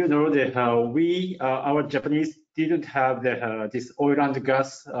Japan, you know that our Japanese didn't have this oil and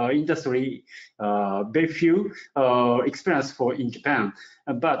gas industry, very few experience in Japan.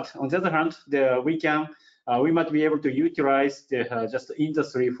 But on the other hand, we can we might be able to utilize the just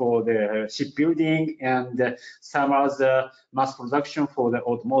industry for the shipbuilding and some other mass production for the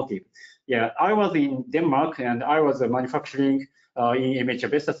automotive. Yeah, I was in Denmark and I was manufacturing in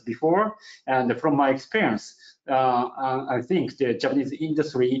MHVessels before, and from my experience, I think the Japanese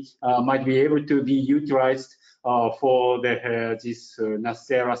industry might be able to be utilized for the this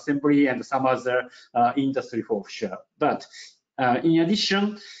nacelle assembly and some other industry for offshore. But in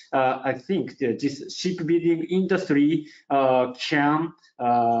addition, I think that this shipbuilding industry can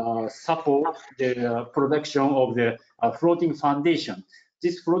support the production of the floating foundation.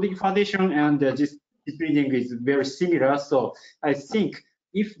 This floating foundation and this shipbuilding is very similar. So I think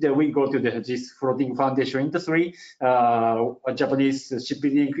if we go to this floating foundation industry, Japanese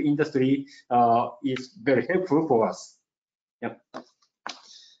shipbuilding industry is very helpful for us. Yeah.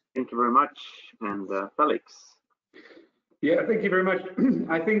 Thank you very much. And Felix. Yeah, thank you very much.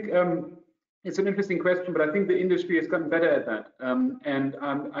 I think it's an interesting question, but I think the industry has gotten better at that. And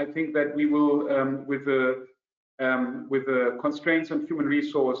I think that we will, with the constraints on human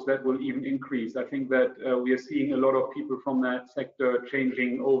resource, that will even increase. I think that we are seeing a lot of people from that sector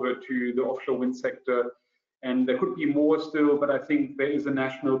changing over to the offshore wind sector, and there could be more still. But I think there is a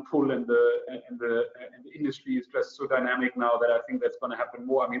national pull, and the industry is just so dynamic now that I think that's going to happen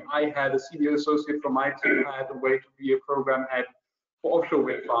more. I mean, I had a senior associate from my team. I had a way to be a program head for offshore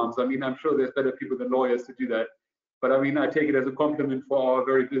wind farms. I mean, I'm sure there's better people than lawyers to do that. But I mean, I take it as a compliment for our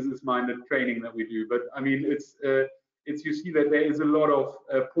very business-minded training that we do. But I mean, it's you see that there is a lot of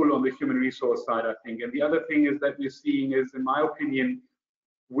pull on the human resource side, I think. And the other thing is that we're seeing is, in my opinion,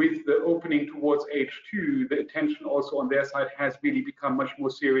 with the opening towards H2, the attention also on their side has really become much more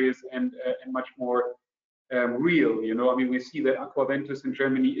serious and much more real. You know, I mean, we see that Aquaventus in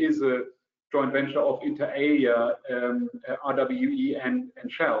Germany is a joint venture of Inter Alia, RWE, and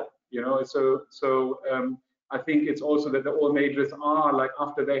Shell. You know, so I think it's also that the oil majors are, like,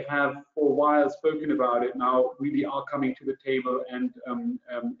 after they have for a while spoken about it, now really are coming to the table and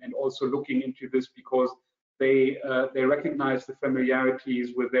also looking into this, because they recognize the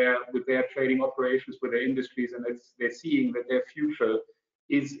familiarities with their trading operations, with their industries, and they're seeing that their future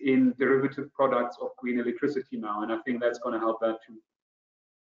is in derivative products of green electricity now, and I think that's going to help that too.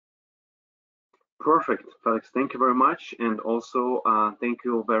 Perfect, Felix. Thank you very much. And also thank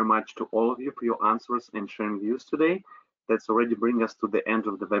you very much to all of you for your answers and sharing views today. That's already bringing us to the end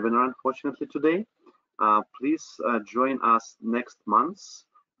of the webinar, unfortunately, today. Please join us next month.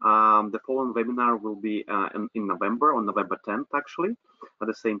 The following webinar will be in November, on November 10th, actually, at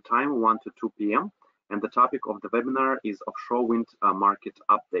the same time, 1 to 2 p.m. And the topic of the webinar is offshore wind market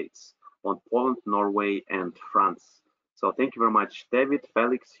updates on Poland, Norway, and France. So thank you very much, David,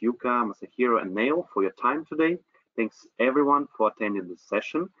 Felix, Yuka, Masahiro, and Neil, for your time today. Thanks everyone for attending this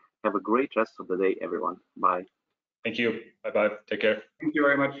session. Have a great rest of the day, everyone. Bye. Thank you. Bye-bye. Take care. Thank you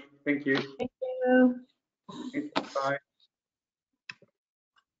very much. Thank you. Thank you. Bye.